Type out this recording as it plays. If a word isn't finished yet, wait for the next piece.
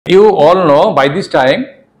You all know by this time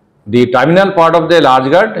the terminal part of the large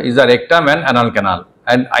guard is the rectum and anal canal,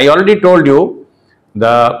 and I already told you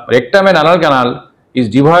the rectum and anal canal is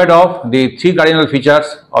devoid of the three cardinal features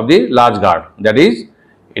of the large guard. That is,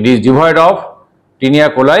 it is devoid of tinea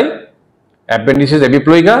coli, appendices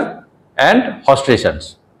epiploica and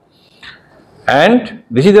hostrations. And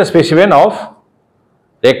this is the specimen of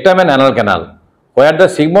rectum and anal canal. Where the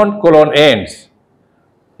sigmoid colon ends,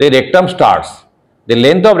 the rectum starts. The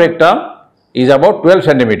length of rectum is about 12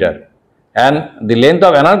 centimeter and the length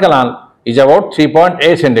of anal canal is about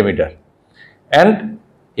 3.8 centimeter. And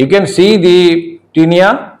you can see the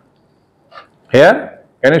tinea here.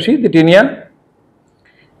 Can you see the tinea?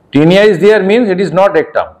 Tinea is there means it is not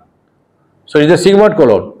rectum. So it is a sigmoid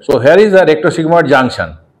colon. So here is the rectosigmoid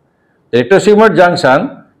junction. The rectosigmoid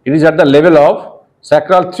junction, it is at the level of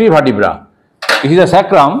sacral 3 vertebra. This is the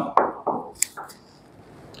sacrum.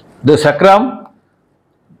 The sacrum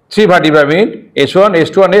 3 vertebra means S1,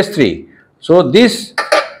 S2 and S3. So this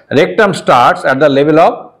rectum starts at the level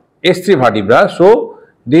of S3 vertebra. So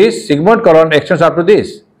this sigmoid colon extends up to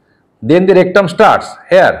this. Then the rectum starts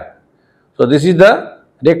here. So this is the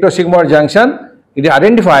rectosigmoid junction. It is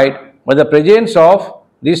identified by the presence of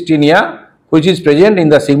this tinea, which is present in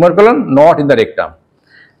the sigmoid colon, not in the rectum.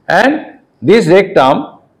 And this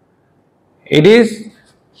rectum, it is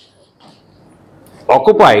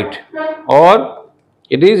occupied or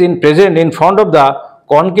it is present in front of the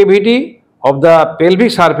concavity of the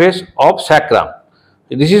pelvic surface of sacrum.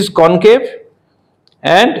 This is concave,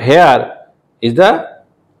 and here is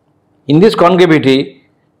in this concavity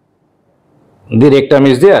the rectum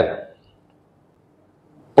is there.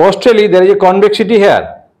 Posteriorly there is a convexity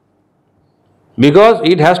here because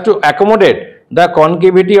it has to accommodate the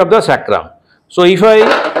concavity of the sacrum. So if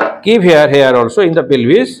I keep here also in the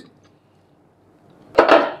pelvis,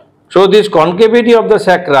 so this concavity of the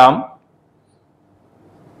sacrum,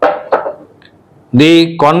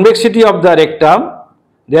 the convexity of the rectum,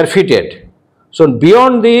 they are fitted. So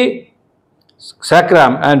beyond the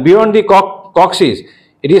sacrum and beyond the coccyx,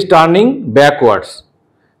 it is turning backwards,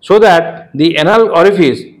 so that the anal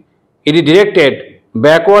orifice, it is directed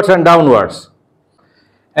backwards and downwards.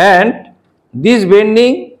 And this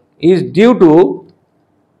bending is due to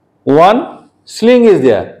one sling is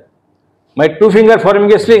there. My two finger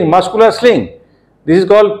forming a sling, muscular sling. This is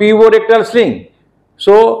called puborectal sling.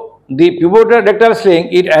 So the puborectal sling,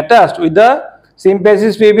 it attached with the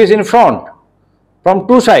symphysis pubis in front from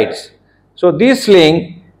two sides. So this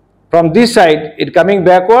sling from this side, it coming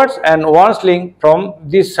backwards, and one sling from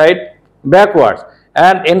this side backwards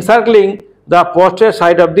and encircling the posterior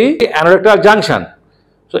side of the anorectal junction.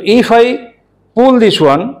 So if I pull this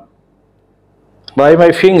one by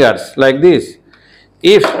my fingers like this,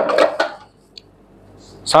 if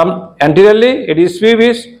some anteriorly it is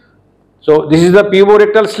pubis, so this is the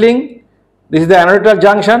puborectal sling, this is the anorectal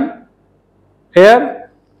junction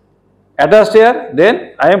here attached here,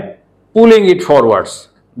 then I am pulling it forwards,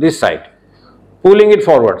 this side, pulling it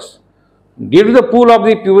forwards. Due to the pull of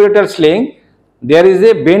the puborectal sling, there is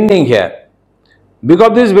a bending here. Because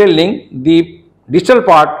of this bending, the distal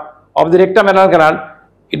part of the rectum anal canal,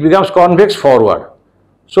 it becomes convex forward.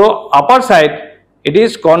 So upper side, it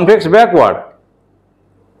is convex backward.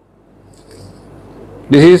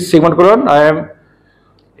 This is sigmoid colon. I am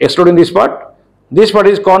excluding this part. This part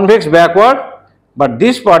is convex backward, but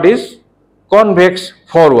this part is convex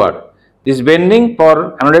forward. This bending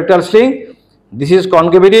for anorectal sling, this is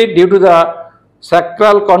concavity due to the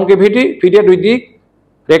sacral concavity fitted with the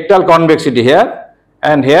rectal convexity here,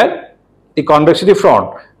 and here the convexity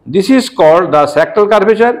front. This is called the sacral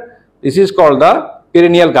curvature. This is called the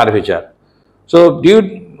perineal curvature. So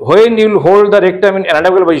when you hold the rectum in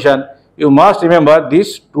anatomical position, you must remember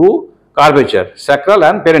these two curvature, sacral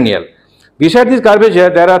and perineal. Beside this curvature,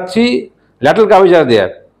 there are three lateral curvatures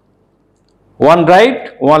there. One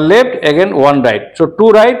right, one left, again one right. So two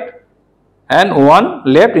right and one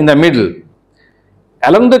left in the middle.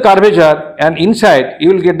 Along the curvature and inside, you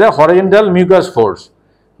will get the horizontal mucous folds.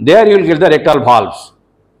 There you will get the rectal valves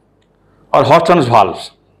or Houston's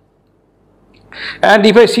valves. And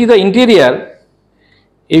if I see the interior,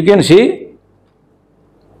 you can see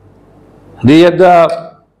these are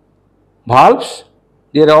the valves.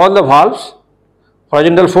 These are all the valves,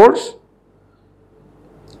 horizontal folds,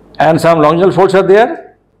 and some longitudinal folds are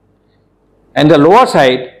there. And the lower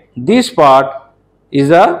side, this part is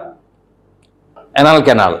the anal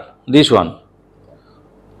canal, this one,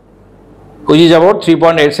 which is about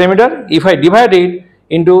 3.8 centimeter. If I divide it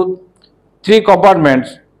into three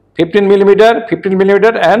compartments, 15 millimeter, 15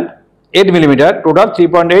 millimeter and 8 millimeter, total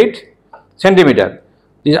 3.8 centimeter.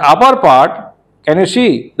 This upper part, can you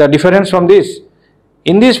see the difference from this?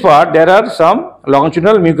 In this part, there are some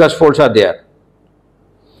longitudinal mucous folds are there.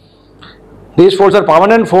 These folds are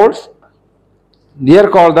permanent folds. They are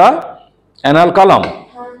called the anal column.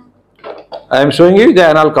 I am showing you the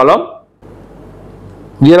anal column.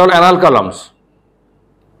 These are all anal columns,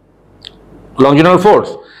 longitudinal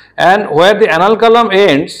folds. And where the anal column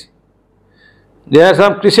ends, there are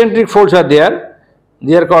some concentric folds are there.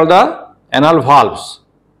 They are called the anal valves.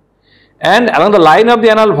 And along the line of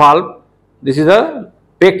the anal valve, this is a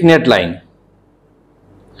pectinate line.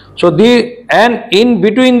 So in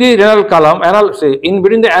between the renal column, in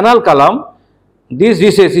between the anal column, this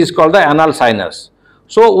recess is called the anal sinus.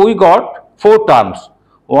 So we got four terms.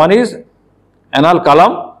 One is anal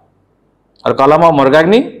column or column of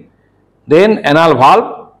Morgagni, then anal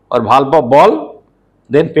valve or valve of ball,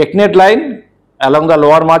 then pectinate line along the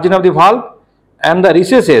lower margin of the valve, and the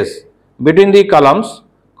recesses between the columns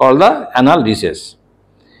called the anal recess.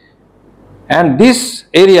 And this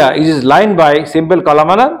area is lined by simple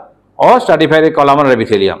columnar or stratified columnar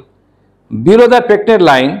epithelium. Below the pectinate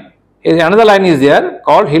line is another line is there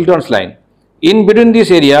called Hilton's line. In between this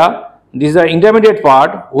area, this is the intermediate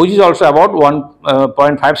part, which is also about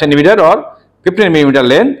 1.5 centimeter or 15 millimeter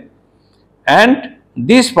length, and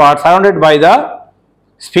this part surrounded by the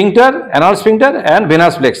sphincter, anal sphincter and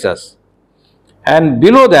venous plexus. And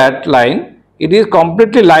below that line, it is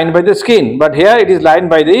completely lined by the skin, but here it is lined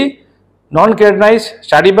by the non-keratinized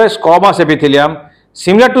stratified squamous epithelium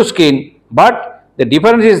similar to skin, but the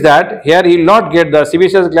difference is that here you will not get the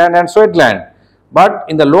sebaceous gland and sweat gland, but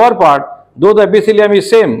in the lower part, though the epithelium is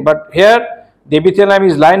same, but here the epithelium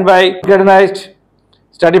is lined by keratinized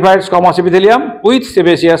stratified squamous epithelium with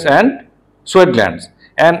sebaceous and sweat glands.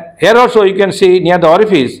 And here also you can see near the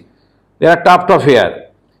orifice there are tuft of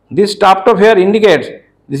hair. This tuft of hair indicates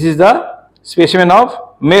this is the specimen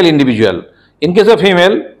of male individual. In case of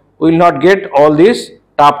female, we will not get all this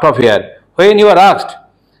tuft of hair. When you are asked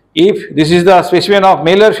if this is the specimen of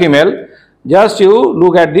male or female, just you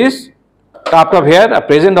look at this tuft of hair are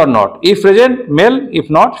present or not. If present, male; if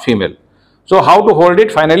not, female. So how to hold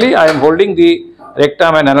it? Finally, I am holding the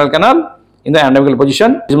rectum and anal canal in the anatomical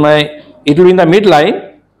position. It will be in the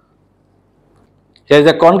midline. Here is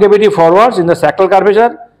the concavity forwards in the sacral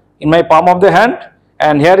curvature in my palm of the hand,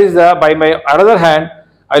 and here is the by my other hand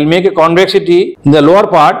I will make a convexity in the lower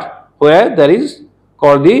part where there is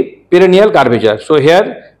called the perineal curvature. So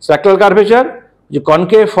here sacral curvature, the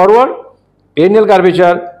concave forward, perineal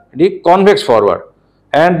curvature, the convex forward,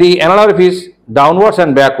 and the anal orifice downwards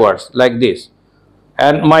and backwards like this.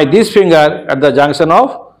 And my this finger at the junction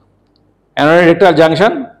of anorectal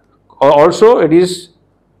junction, also it is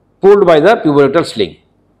pulled by the puborectal sling.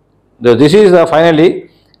 So this is finally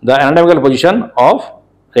the anatomical position of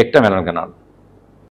rectum anal canal.